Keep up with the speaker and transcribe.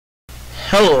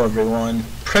Hello everyone,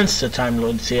 Prince the Time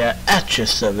Lords here at your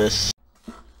service.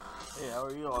 Hey, how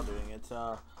are you all doing? It's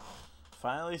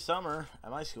finally summer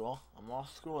at my school. I'm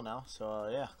off school now, so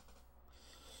yeah.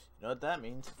 You know what that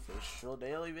means? Official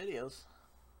daily videos.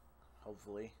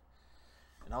 Hopefully.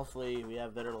 And hopefully we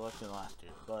have better luck than last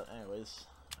year. But anyways,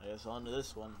 I guess on to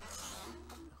this one.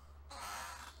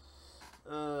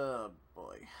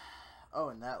 Boy. Oh,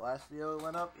 and that last video that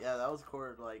went up? Yeah, that was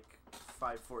recorded like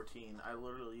 5:14. I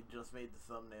literally just made the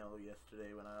thumbnail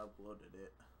yesterday when I uploaded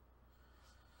it.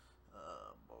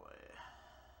 Oh boy.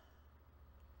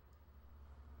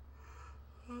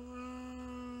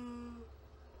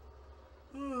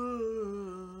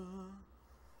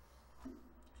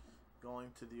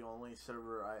 Going to the only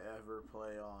server I ever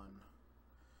play on.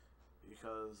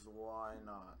 Because why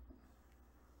not?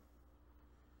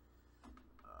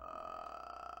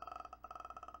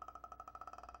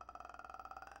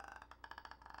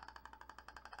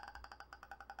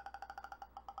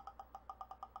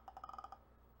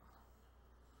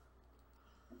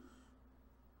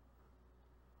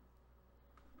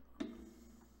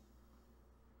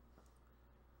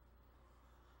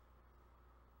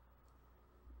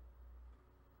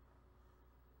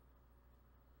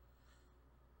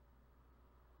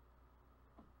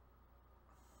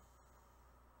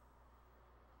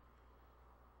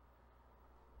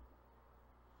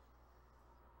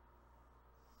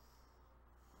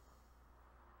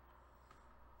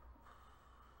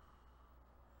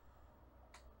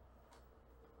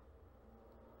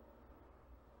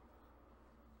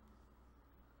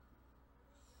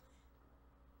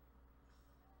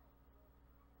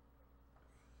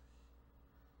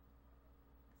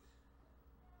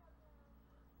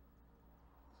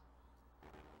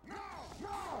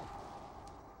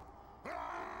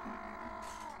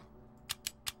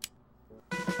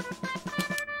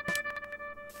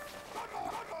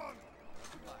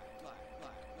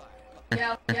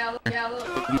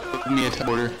 Give me a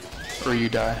order, or you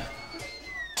die.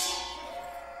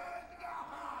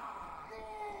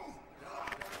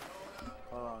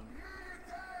 Hold on.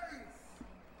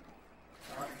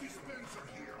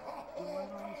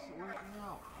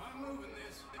 I'm moving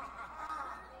this.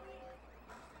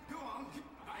 Go on.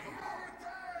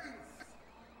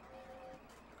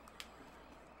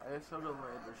 I guess I'll go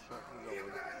later. Shut the door.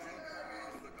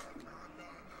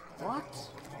 What?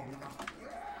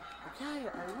 Okay, I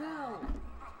will.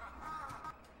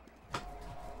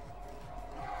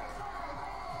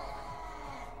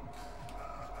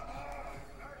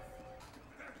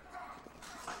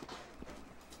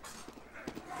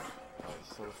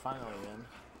 So we're finally in.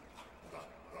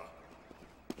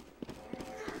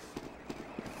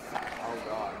 Oh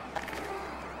god.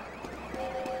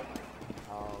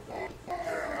 Oh god.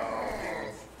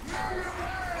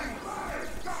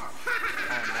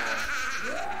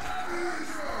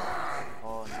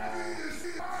 Oh no.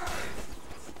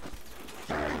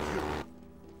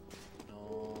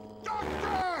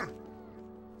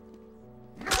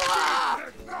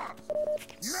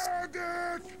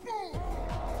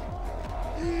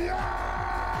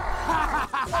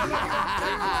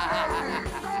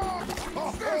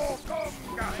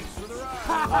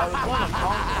 I was gonna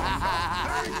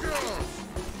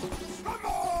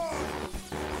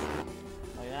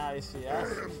oh yeah, I see us.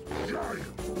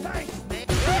 Thanks, man.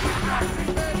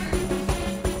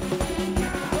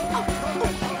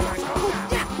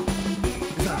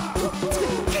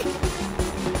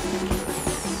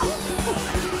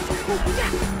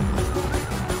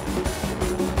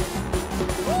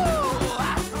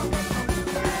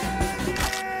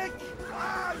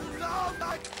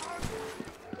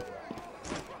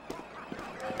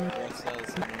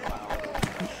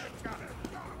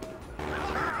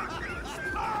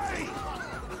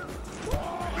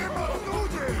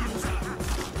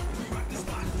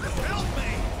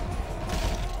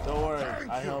 Don't worry,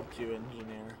 I helped you,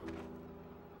 engineer.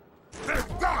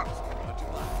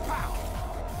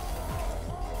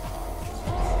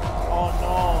 Oh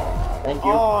no! Thank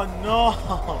you. Oh no!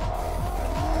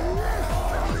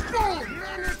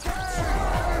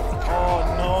 Oh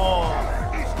no!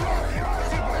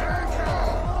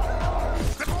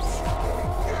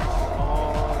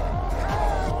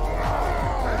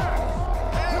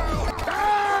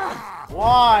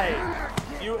 Why?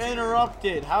 You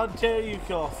interrupted. How dare you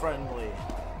kill a friendly?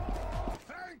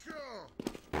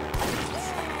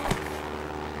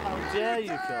 How dare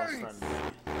you kill a friendly?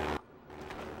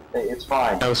 Hey, it's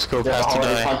fine. No scope Just has to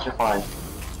holiday die. punch are fine.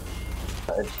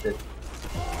 It's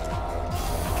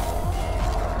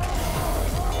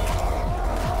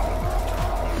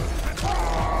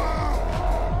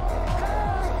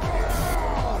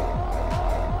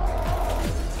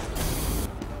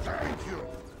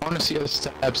want to see a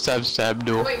stab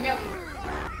duel. Wait, no.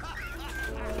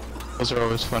 Those are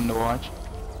always fun to watch.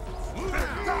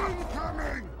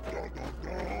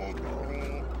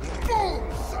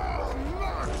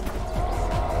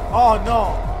 Oh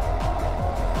no!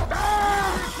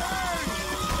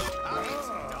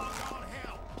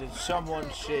 Did someone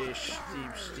say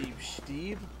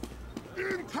Steve?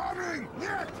 Incoming!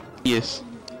 Yes.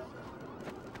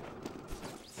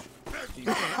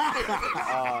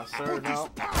 Sir, no.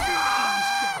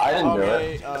 I didn't do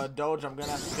it. Okay, Doge, I'm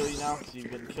gonna have to kill you now because you've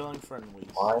been killing friendlies.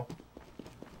 Why?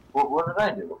 What did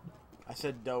I do? I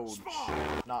said Doge,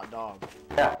 not dog.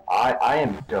 Yeah, I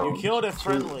am Doge. You killed a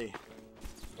friendly.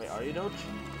 Wait, are you Doge?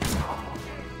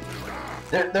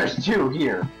 There's two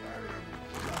here.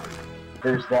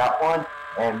 There's that one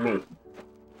and me.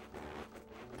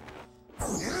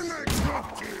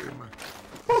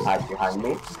 Hide behind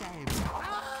me.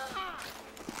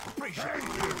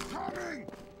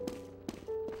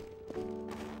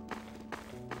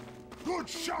 Good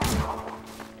shot!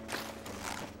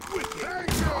 With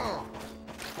anger!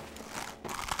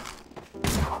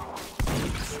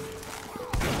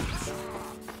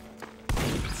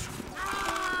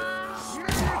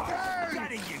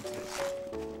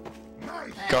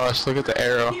 Gosh, look at the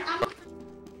arrow.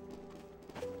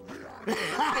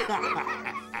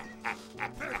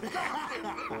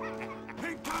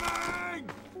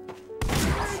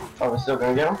 Oh, we're still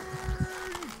gonna get him?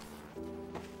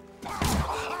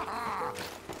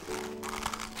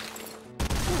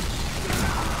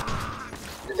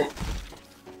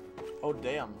 Oh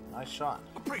damn, nice shot.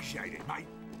 Appreciate it, mate.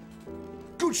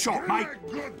 Good shot, mate.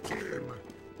 Good team.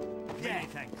 Yeah,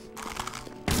 thanks.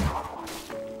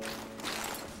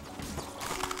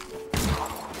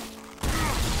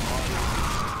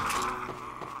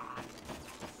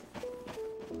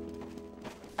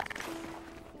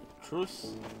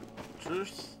 Truce?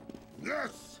 Truce?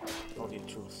 Yes. Don't need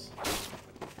truce.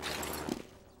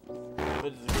 But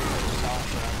it's a good shot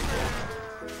for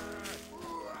everything.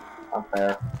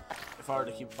 Unfair. If I were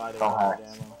to keep fighting, Don't I would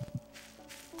hack. ammo.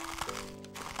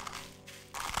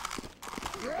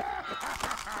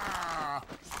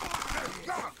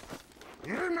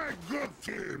 You're a good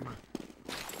team.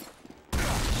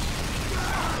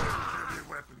 Heavy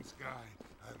weapons guy,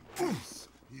 and this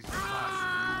is the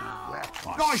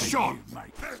nice shot,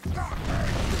 mate.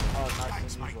 Oh,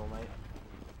 nice and usual, mate.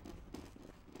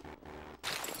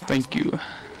 Thank you.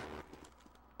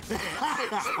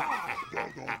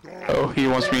 Oh, he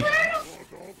wants me.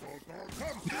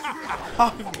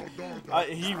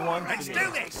 He wants Let's to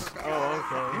do this. Oh,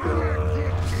 okay.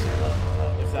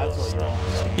 If that's what you want.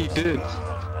 He did.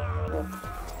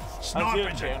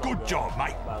 Sniping's a good job,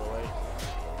 mate. By the way.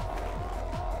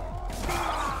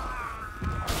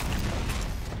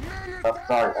 Oh,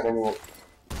 sorry, I didn't mean it.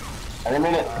 I didn't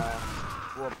mean it.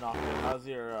 Whoop, knocked it. How's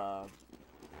your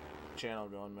channel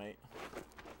going, mate?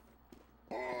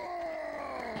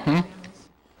 Hmm?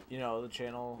 You know, the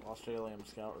channel Australian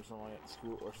Scout or something like that,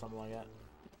 Scoot or something like that.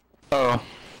 Oh,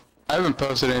 I haven't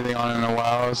posted anything on it in a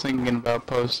while. I was thinking about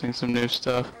posting some new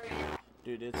stuff.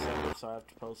 Dude, it's Sunday, so I have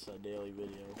to post a daily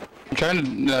video. I'm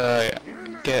trying to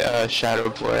get Shadow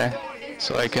Play,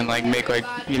 so I can like make like,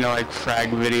 you know, like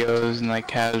frag videos and like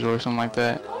casual or something like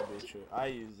that. That'd be true. I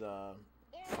use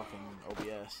fucking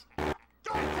OBS.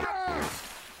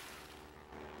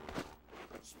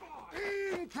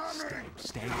 Incoming!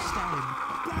 Stay.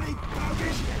 Bloody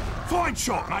bogus! Fine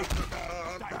shot, mate.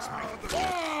 Thanks, mate.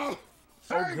 Oh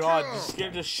god, you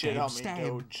scared the shit out of me,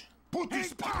 Doge. Put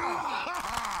this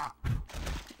power!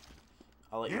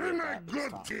 I'll let you You're get not that this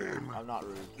good, time. team. I'm not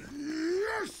rude.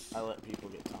 Yes! I let people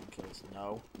get time kills.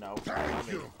 No, not Thank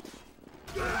me. you.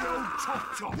 The old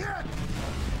chop. Yeah.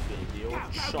 The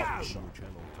old shot.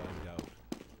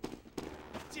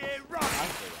 Yeah, I right.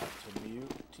 forgot to mute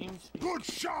TeamSpeak. Good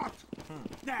shot.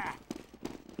 Nah.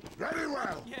 Very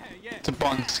well. Yeah. It's a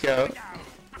Bond Scout.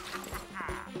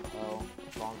 Oh,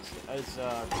 bonks. It's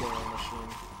killing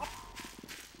machine.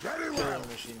 Very well. Killing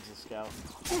machine's a scout.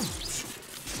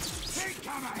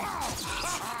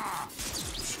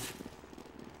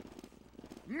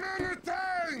 Many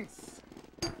thanks.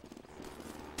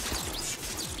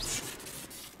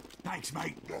 Thanks,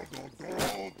 mate.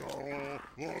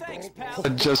 Thanks, pal. I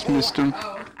just missed him.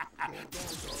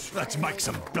 Let's make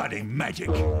some bloody magic.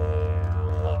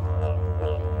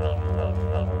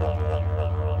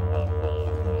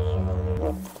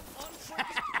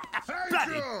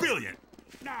 Bloody brilliant.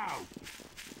 Now.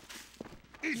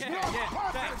 It's not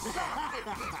perfect.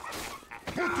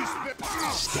 Put this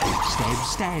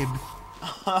stab.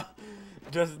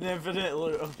 Just an infinite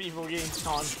loot of people getting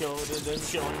taunt killed and then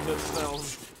killing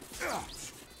themselves.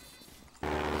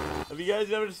 Have you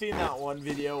guys ever seen that one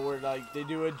video where like they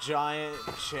do a giant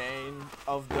chain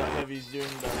of the heavies doing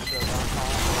the showdown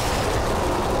call?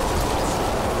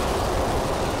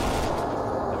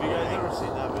 Have you guys ever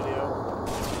seen that video?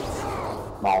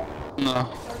 No. No.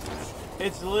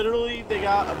 It's literally they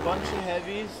got a bunch of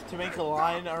heavies to make a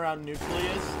line around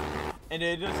Nucleus, and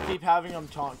they just keep having them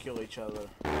taunt kill each other.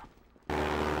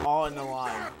 All in the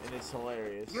line, and it's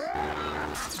hilarious.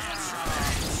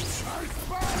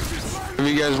 Have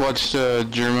you guys watched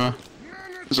Germa?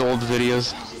 His old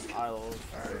videos? I love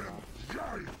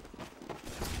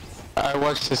I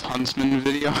watched his Huntsman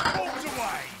video.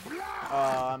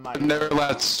 I might. I've never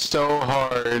laughed so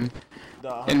hard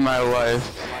The in my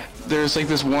life. There's like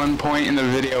this one point in the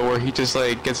video where he just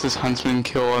like gets this Huntsman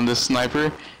kill on this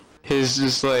sniper. His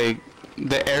just like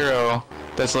the arrow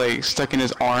that's like stuck in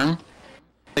his arm.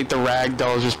 Like the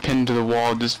ragdoll is just pinned to the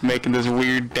wall, just making this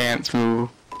weird dance move.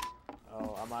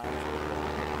 Oh, I might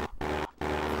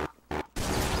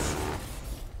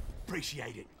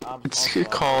Appreciate it. It's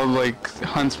called like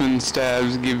Huntsman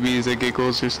Stabs, Give Me the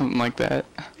Giggles or something like that.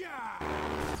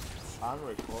 I'm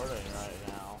recording right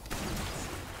now.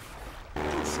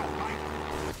 Good shot, mate.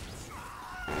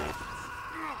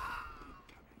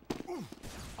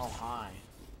 Oh, hi.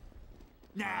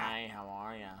 Nah. Hi, how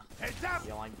are ya? Heads up.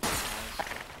 You like this?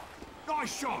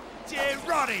 Nice shot. Dear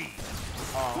Roddy.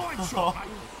 Fine Oh, shot,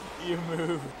 mate. you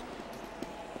moved.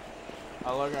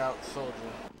 Oh, look out, soldier.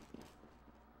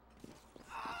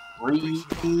 Reedy.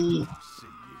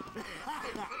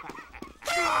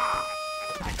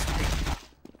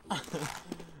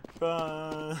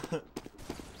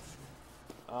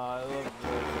 I love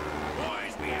this.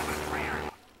 Boys, we have a clear.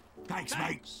 Thanks,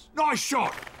 mate. Nice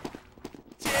shot.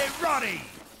 Dear Roddy.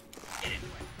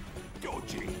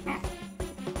 Dodgy.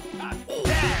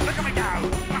 There, look at me go.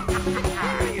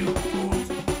 You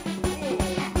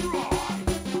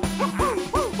good.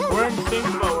 We're in sync,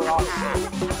 but we're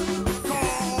opposite.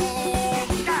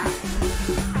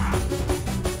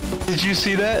 Did you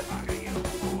see that?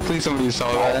 Please somebody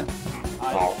saw that.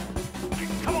 No.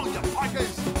 Come on, you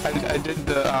pikers. I did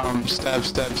the stab,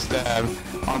 stab, stab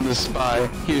on the spy.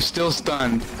 He was still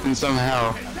stunned and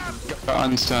somehow got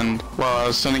unstunned while I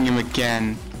was stunning him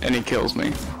again and he kills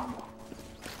me.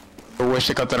 I wish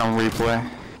I got that on replay.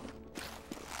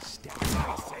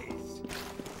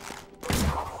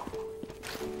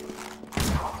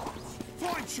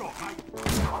 Fine shot, mate.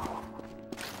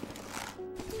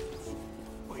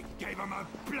 We gave him a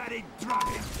bloody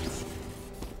drubbing.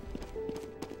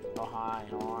 Oh, hi,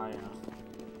 how are ya?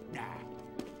 Nah.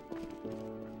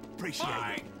 Appreciate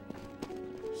it.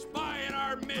 Spy in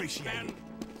our midst, Appreciate men. it.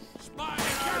 Spy in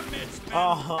our midst, men.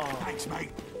 Oh, Thanks, mate.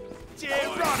 Dear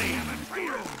Roddy.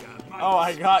 oh,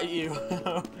 I got you.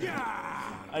 Yeah.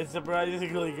 I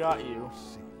surprisingly got you.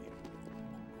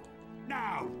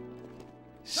 Now.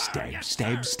 Stab,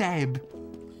 stab, stab.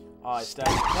 Oh, I stabbed.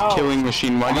 No, Killing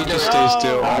machine, why did you just stay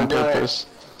still on do it. purpose?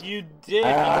 you did.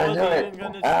 I I do wasn't it. even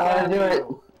gonna I stab do it.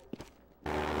 you.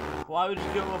 Why would you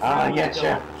give him a I friendly get ya.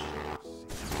 dodge?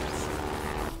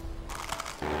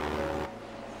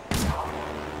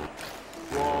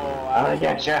 Whoa, I'm gonna that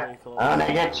get was you. pretty close. I'm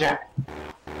gonna get you.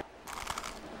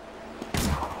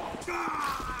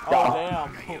 Oh,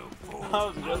 damn. That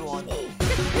was a good one.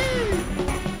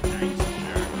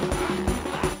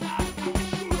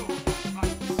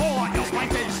 All right, you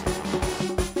wankers.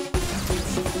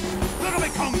 Look at me,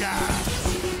 conga.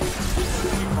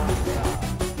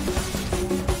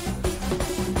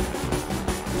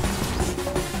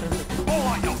 All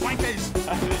right, you wankers.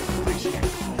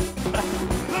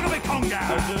 Look at me, conga.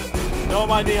 No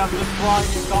idea, I'm just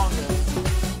flying in Conga.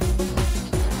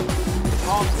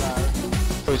 Conga.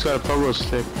 Oh, he's got a pogo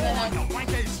stick. All right, you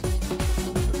wankers.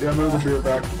 Yeah, move the beer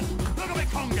back. Look at me,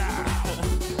 conga.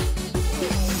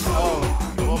 Oh,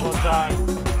 one more time.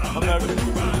 I'm never gonna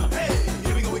do that.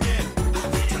 Here we go again.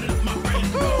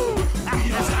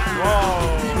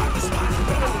 Whoa.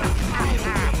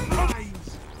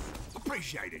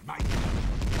 Appreciate it, mate.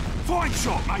 Fine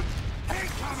shot, mate.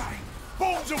 Incoming.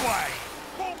 Bombs away.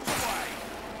 Bombs away.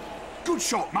 Good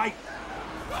shot, mate.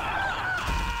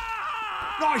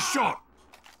 Nice shot.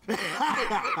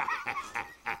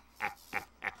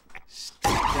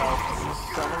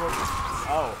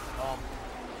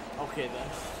 Okay then.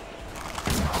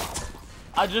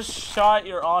 I just shot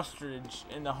your ostrich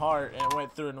in the heart and it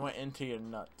went through and went into your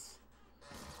nuts.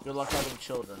 Good luck having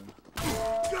children.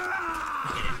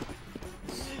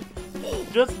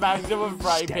 Just maximum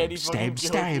fry pan, he fucking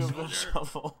killed you with a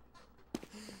shovel.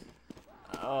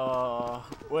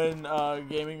 When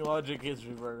gaming logic is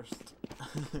reversed.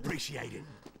 Appreciate it.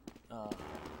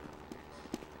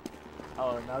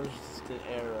 Oh, now there's just an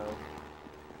arrow.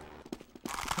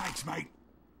 Thanks, mate.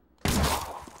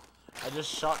 I just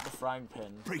shot the frying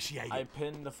pan. Appreciate it. I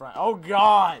pinned the frying. Oh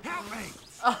God! Help me!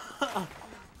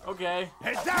 Okay.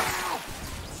 Head down!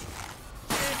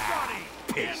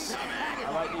 Peace.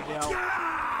 I might need help.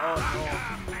 Oh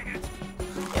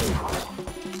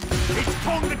It's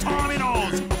Kong the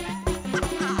Terminals!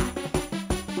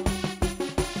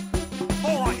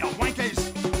 Alright, you wankers!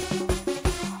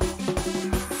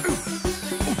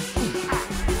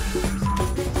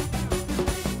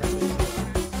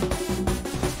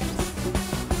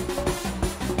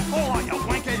 Alright, you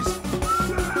wankers!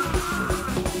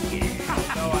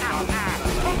 no!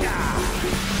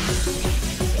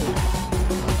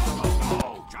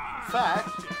 Fact.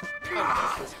 I'm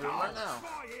gonna this room right now.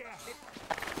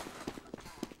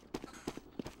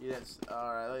 Yes.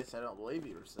 Alright. At least I don't believe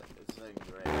you were saying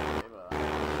great. Okay, but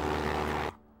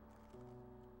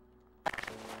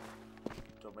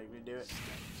don't make me do it.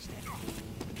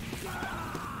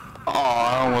 Oh,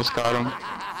 I almost got him.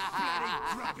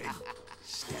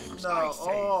 No.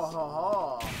 Oh, ha,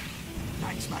 ha.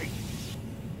 Thanks, mate.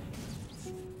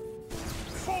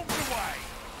 Bombs away!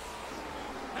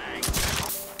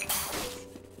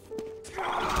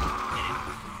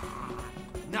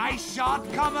 Nice shot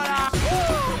coming up!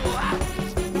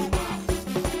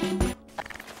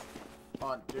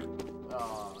 Oh, dude.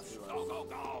 Oh, he was. Go, go,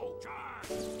 go!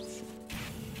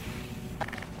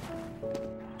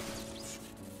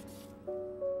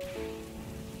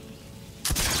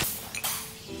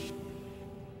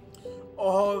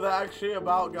 Oh, that actually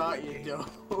about got you, dude.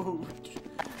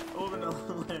 Over the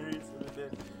hilarious if it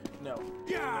did. No.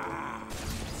 Yeah!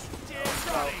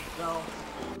 No.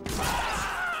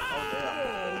 Oh,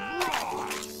 damn.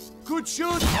 Good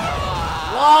shot!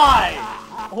 Why?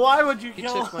 Why would you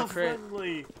kill took my a crit.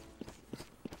 friendly?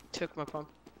 Took my pump.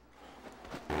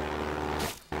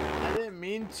 I didn't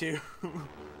mean to.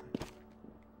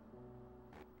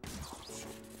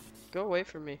 Go away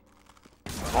from me.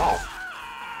 I'm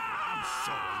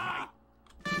sorry, mate.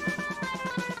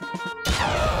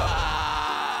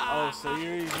 Oh, so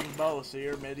you're using bow, so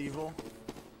you're medieval?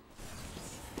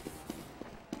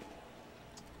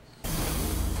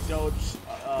 Doge,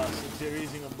 since you're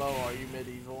using a bow, are you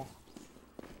medieval?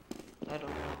 I don't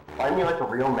know. Find me like a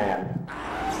real man.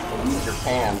 And use your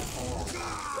pan.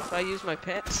 If I use my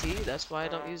pants, see, that's why I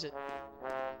don't use it.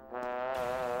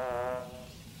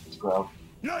 Scrub.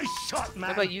 Nice shot, How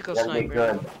man! about you go You gotta snipe, get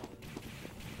Ray? good.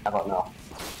 How about no?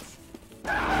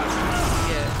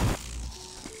 Yeah.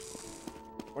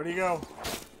 Where'd he go?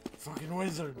 Fucking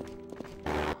wizard.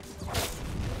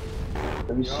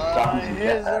 Let me You're stop a using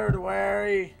wizard,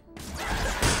 wary.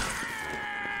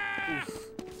 Oof.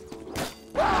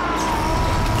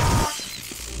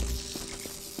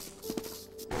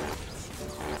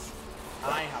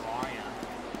 Hi, how are ya?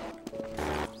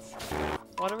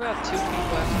 Why do we have 2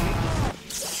 people after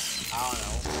I don't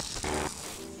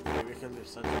know. Maybe because you're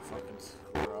such a fucking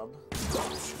scrub.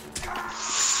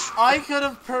 I could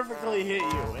have perfectly hit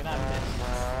you, and I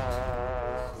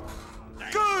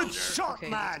missed. Good shot, Okay,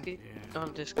 man! just keep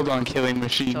on Discord. Hold on, killing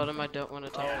machine. Tell them I don't want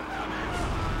to talk.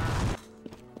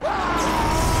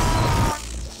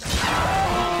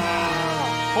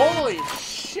 Holy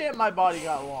shit, my body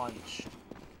got launched.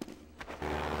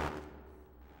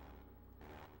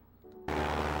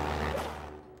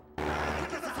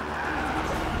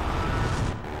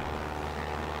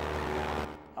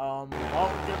 Oh,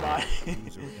 goodbye.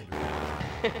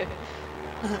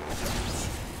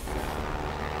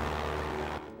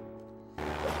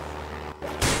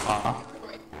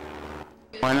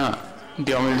 Why not?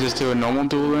 Do you want me to just do a normal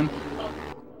duel then?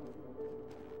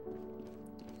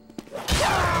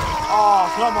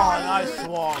 Oh, come on, I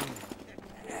swung.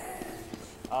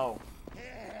 Oh.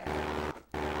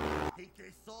 Think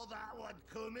they saw that one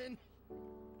coming?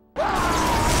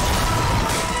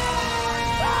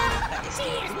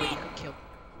 Kill.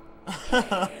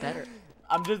 Better.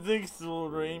 I'm just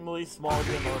extremely small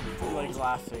and like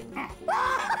laughing.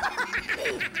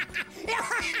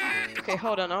 Okay,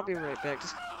 hold on, I'll be right back.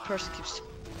 This person keeps...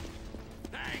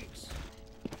 Thanks!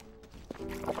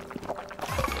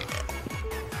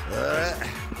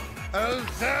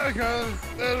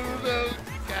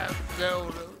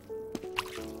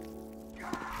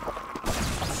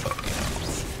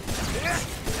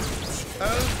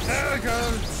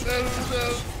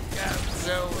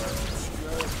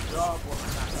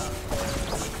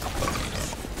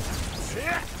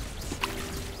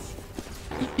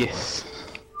 Yes.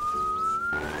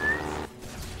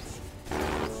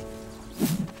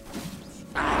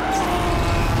 I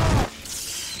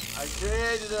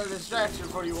created a distraction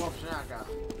for you, Wolf Shanaka.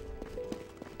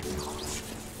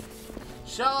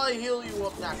 Shall I heal you,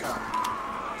 Whoopnaka?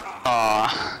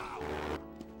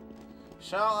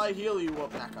 Shall I heal you,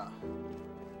 Whoopnaka?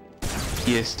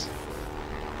 Yes.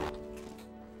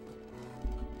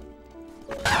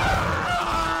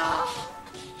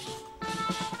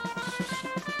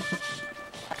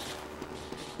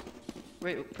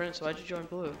 Wait, Prince, why'd you join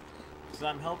blue? Because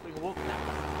I'm helping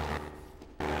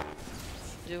Whoopnaka.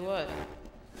 Do what?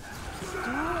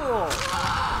 Duel!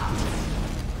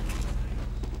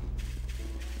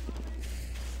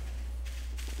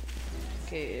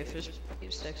 Okay, if there's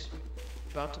next,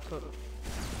 about to put.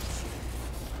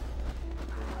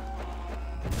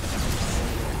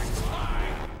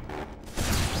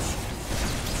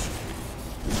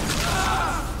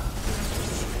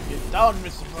 Get down,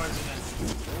 Mr. President!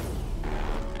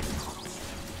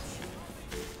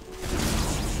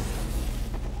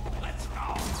 Let's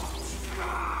go.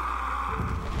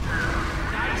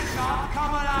 Nice shot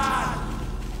coming on.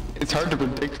 It's hard to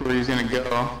predict where he's gonna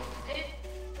go.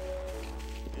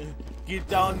 Get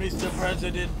down, Mr.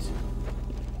 President!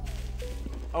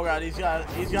 Oh god, he's got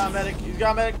a medic,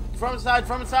 from inside,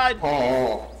 Good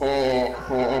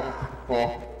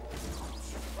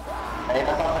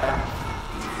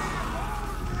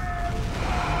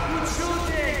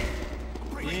shooting.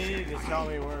 You need to tell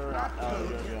me where you're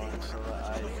going so that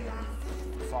I can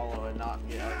follow and not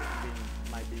get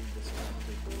might be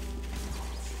disconnected.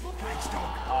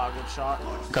 Good shot.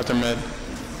 Got their med.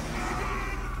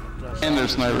 And their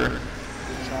sniper.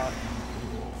 Good shot.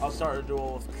 I'll start a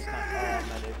duel with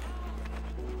medic.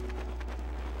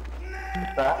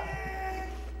 That?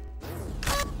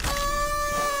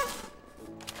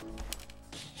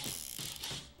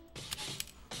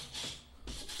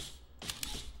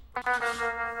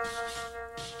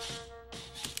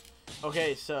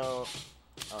 Okay, so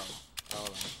hold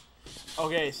on.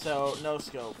 Okay, so no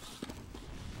scope.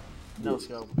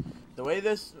 The way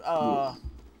this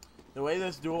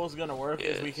duel is gonna work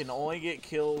is we can only get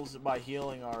kills by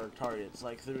healing our targets,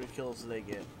 like 3 kills they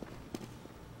get.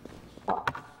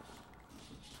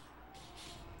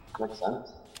 Makes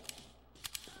sense.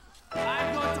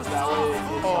 I'm going to That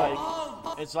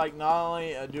way it's like not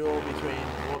only a duel between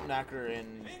Whoopnacker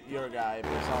and your guy,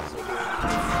 but it's also a duel.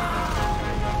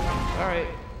 Alright.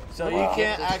 So you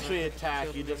can't actually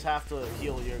attack, you just have to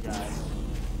heal your guy.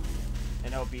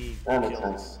 And he'll be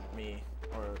kills me.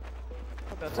 Or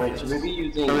Wait, should we be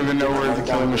using... I don't even know where the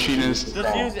killing machine is.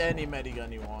 just use any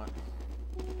medigun you want.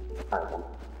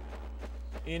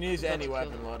 You can use any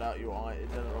weapon loadout you want. It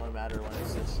doesn't really matter when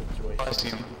it's this situation. I see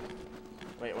him.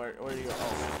 Wait, where do you go?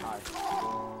 Oh, hi.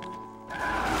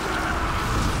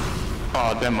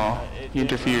 Oh, demo. He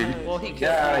interfered. Well, he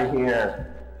Get out of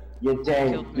here. You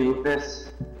dang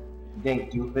doofus. You dang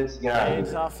doofus. Get out of He's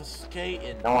here.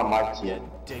 obfuscating. No one likes You you.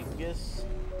 dingus.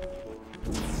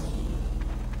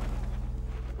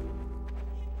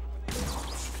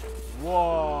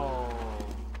 Whoa.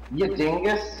 You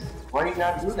dingus? Why do you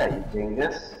not do that, you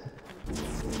dingus?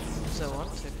 So I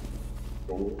want to.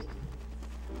 Dingus.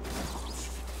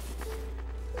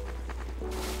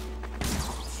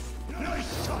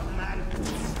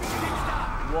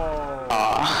 Whoa.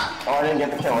 Oh, I didn't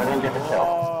get the kill.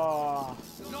 Oh.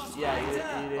 Yeah, you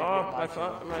didn't Oh, get my my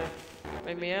kill.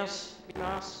 my ass. My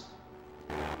ass.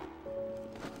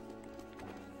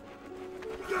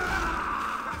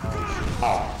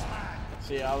 Oh.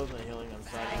 See, I wasn't healing him,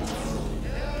 so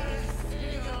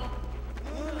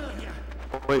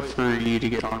I'll wait for you to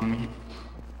get on me.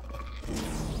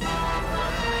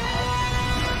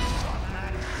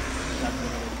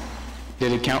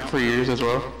 Did it count for yours as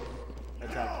well?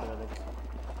 attack the medic.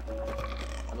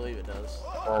 I believe it does.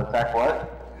 Attack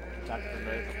what? Attack the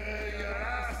medic.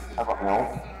 I don't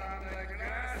know.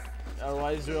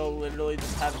 Otherwise, we'll literally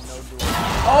just have no duel.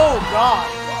 Oh god!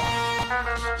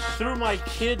 Through my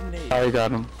kidney. I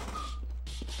got him.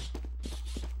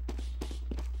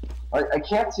 I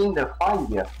can't seem to find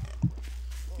you.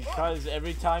 Because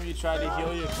every time you try to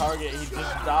heal your target, he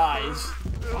just dies.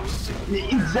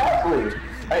 Exactly.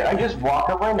 I just walk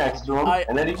up right next to him,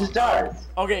 and then he just dies.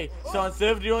 Okay, so instead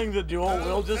of doing the duel,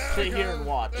 we'll just sit here and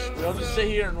watch. We'll just sit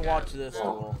here and watch this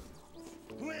duel.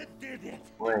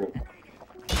 Wait.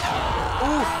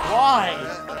 Oof, why?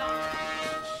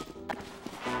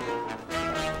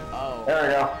 Oh. There we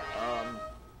go.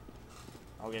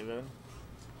 Okay, then.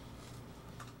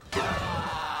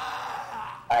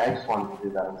 I just wanted to do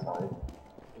that, I'm sorry.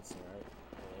 It's alright,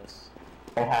 I guess.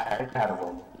 I had a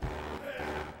win.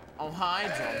 Oh, hi,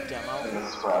 drunk demo. In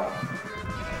this scrub.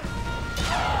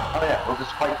 Oh yeah, we'll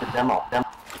just fight the demo.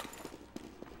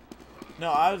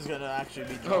 No, I was gonna actually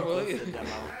be drunk really? with the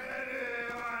demo.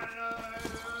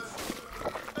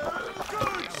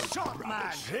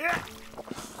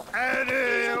 man.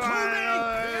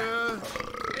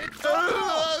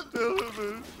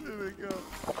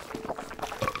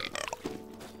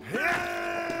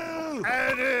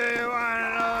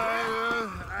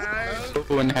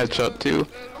 One headshot too.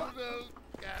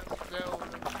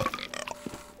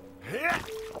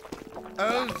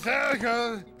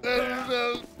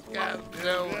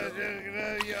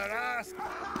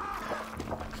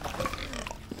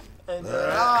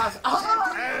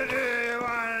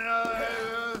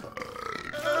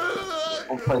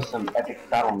 We'll play some epic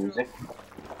battle music.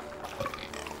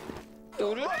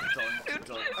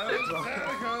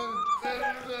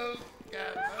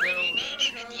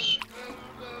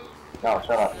 No,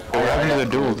 shut up. What happened to the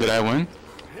duel? Did I win?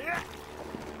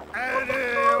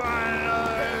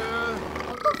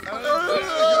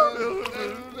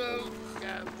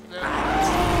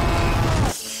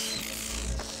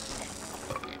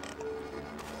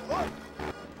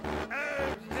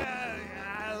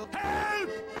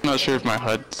 I'm not sure if my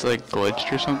HUD's like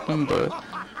glitched or something, but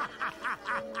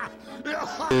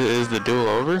is the duel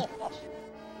over?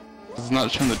 It's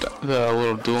not showing the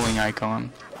little dueling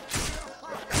icon.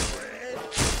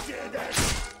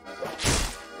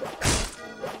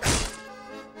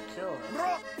 Kill him.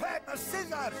 Rock, paper,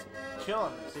 scissors. Kill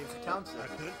him. See if it counts it. I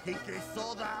didn't think they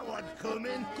saw that one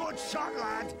coming. Good shot,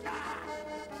 lad.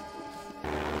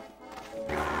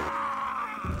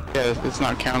 Yeah, it's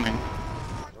not counting.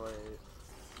 Wait.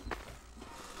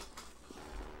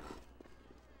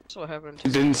 That's what happened.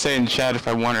 It didn't say in chat if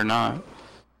I won or not.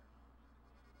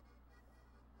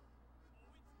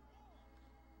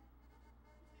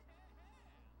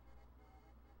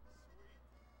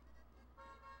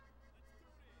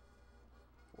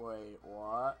 Wait,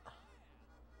 what?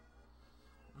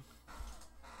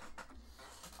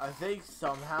 I think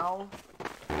somehow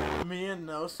me and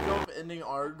No Scope ending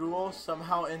our duel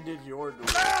somehow ended your duel.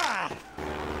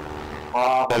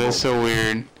 That is so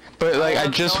weird. But like I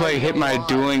just like hit my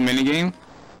dueling minigame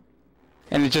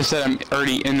and it just said I'm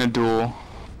already in the duel.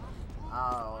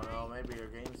 I don't know, maybe your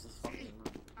game's just fucking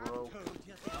broke.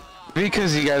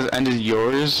 Because you guys ended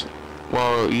yours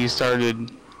while you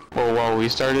started, or while we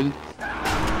started.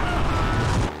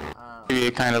 Maybe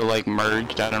it kind of like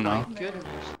merged, I don't know. Goodness.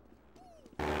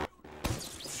 I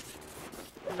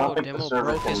No, think the Demo server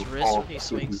broke his can wrist hold when he two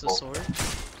swings the people. sword.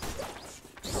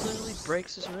 He literally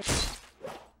breaks his wrist.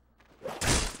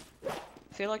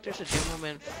 I feel like there's a demo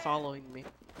man following me.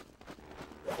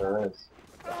 There is.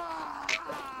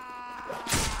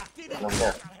 Did it? Right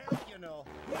there. You know,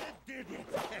 did it?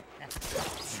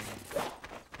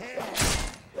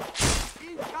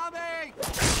 Incoming!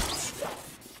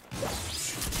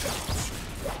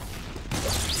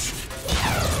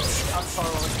 I'm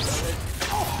following it.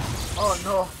 Oh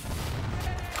no.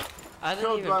 I didn't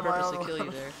Killed even by my purposely own- kill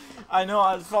you there. I know,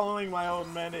 I was following my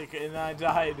own medic and I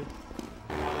died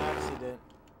on accident.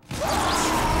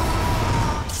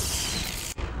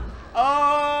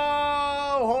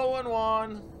 Oh, hole in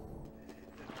one.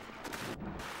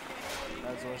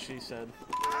 That's what she said.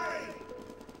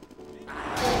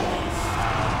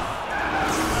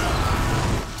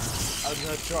 I'm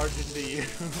gonna charge into you.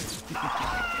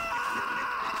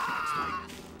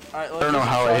 Alright, I don't know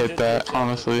how I hit that,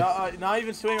 honestly. Not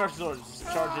even swing our swords, just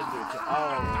charge into it.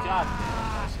 Oh, god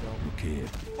damn,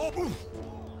 let's go.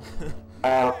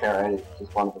 I don't care, I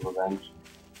just wanted the revenge.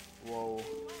 Whoa.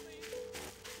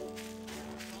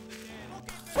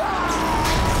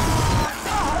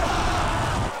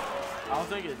 I don't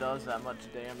think it does that much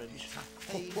damage.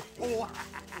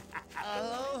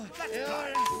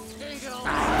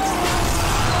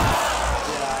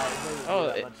 Oh,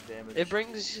 that much damage. it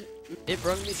brung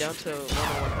me down to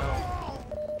 101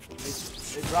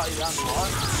 health. It brought you down to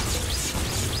what?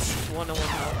 101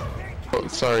 health. Oh,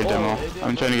 sorry, Demo. it didn't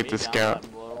I'm trying to bring get me the down scout.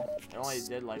 that low. It only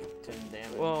did like 10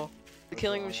 damage. Well, the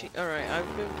killing machine. Alright,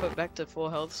 I've been put back to full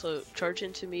health, so charge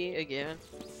into me again.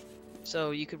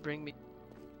 So you could bring me.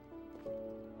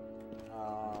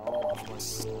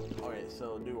 Okay,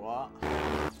 so do what?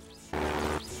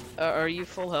 Are you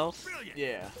full health?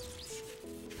 Yeah.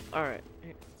 Alright.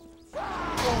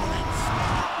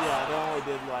 Yeah, it only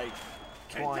did like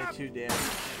 22 damage.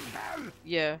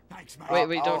 Yeah. Thanks, mate.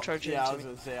 Wait, don't charge Yeah, I into was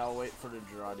me. gonna say I'll wait for the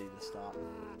Girardi to stop.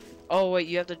 Oh wait,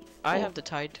 you have the. I have the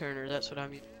Tide Turner. That's what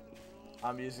I'm using.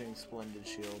 I'm using Splendid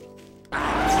Shield.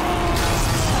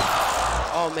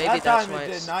 Oh, maybe that that's time why it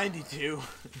it's. did 92.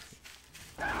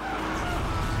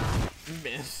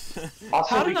 Miss.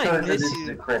 Also, How did I because miss this you? is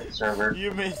a crit server.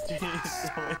 You missed me.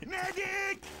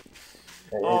 Medic!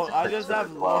 Oh, it's a I crit just server have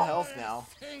as low well. health now.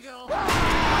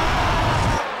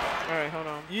 Alright, hold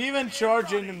on. You even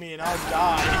charge into me and I'll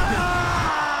die.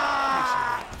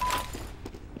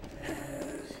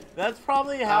 That's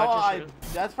probably how I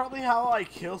That's probably how I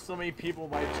kill so many people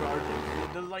by charging.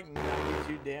 It does like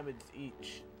 92 damage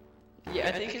each. Yeah,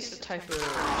 I think it's the type of.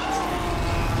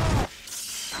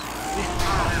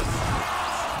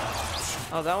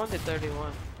 Oh, that one did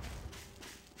 31.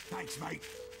 Thanks, mate.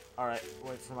 All right,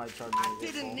 wait for my charging. I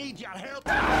didn't need your help.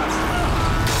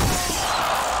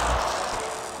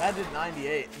 That did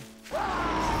 98.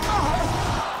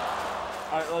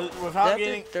 Alright, without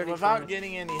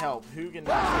getting any help, who can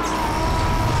die?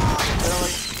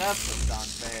 Really? That's just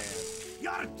unfair.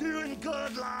 You're doing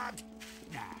good, lad.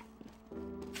 Nah.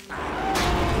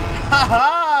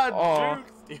 Haha! Oh.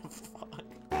 Jukes, you fuck.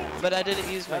 But I didn't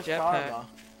use my That's jetpack. karma.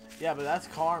 Yeah, but that's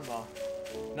karma.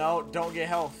 No, don't get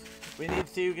health. We need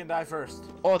to see who can die first.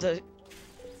 Oh,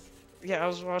 yeah, I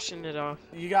was washing it off.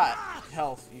 You got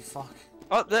health, you fuck.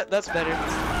 Oh, that's better.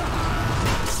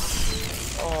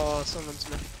 Oh, someone's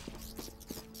mad.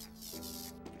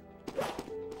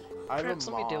 Prince,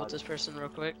 let me deal with this person real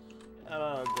quick.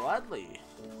 Gladly.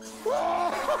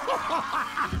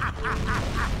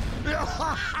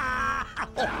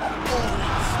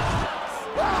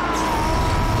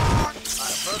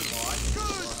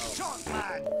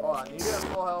 Hold on, you get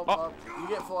full health up. You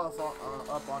get full health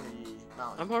up on the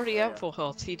mountain. I'm already at full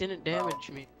health. He didn't damage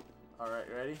me. Alright,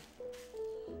 ready?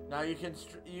 Now you can.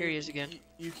 Here he is again.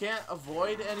 You can't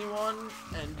avoid anyone,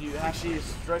 and you actually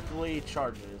strictly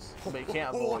charges, but you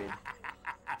can't avoid.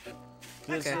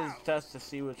 This is test to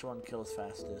see which one kills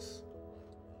fastest.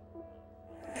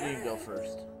 You can go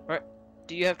first. Alright.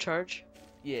 Do you have charge?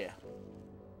 Yeah.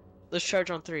 Let's charge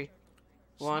on 3.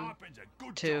 1,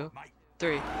 2,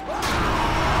 3.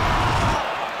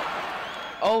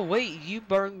 Oh wait, you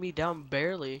burned me down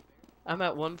barely. I'm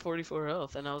at 144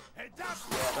 health, and I'll. Yeah,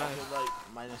 I did like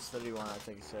minus 31, I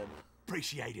think it said.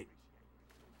 Appreciate it.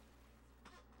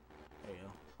 There you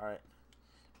go. Alright.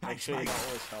 Make Thanks, sure you mate.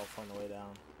 don't lose health on the way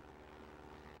down.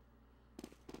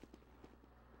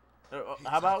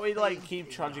 How about we like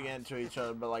keep charging into each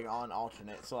other, but like on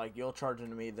alternate? So like you'll charge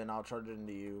into me, then I'll charge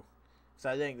into you. So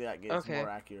I think that gets more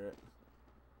accurate.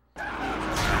 Alright,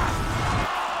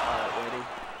 ready?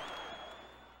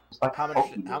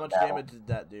 How much damage did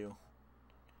that do?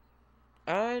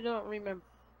 I don't remember.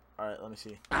 Alright, let me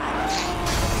see.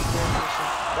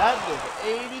 That did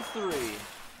 83.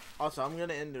 Also, I'm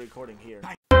gonna end the recording here.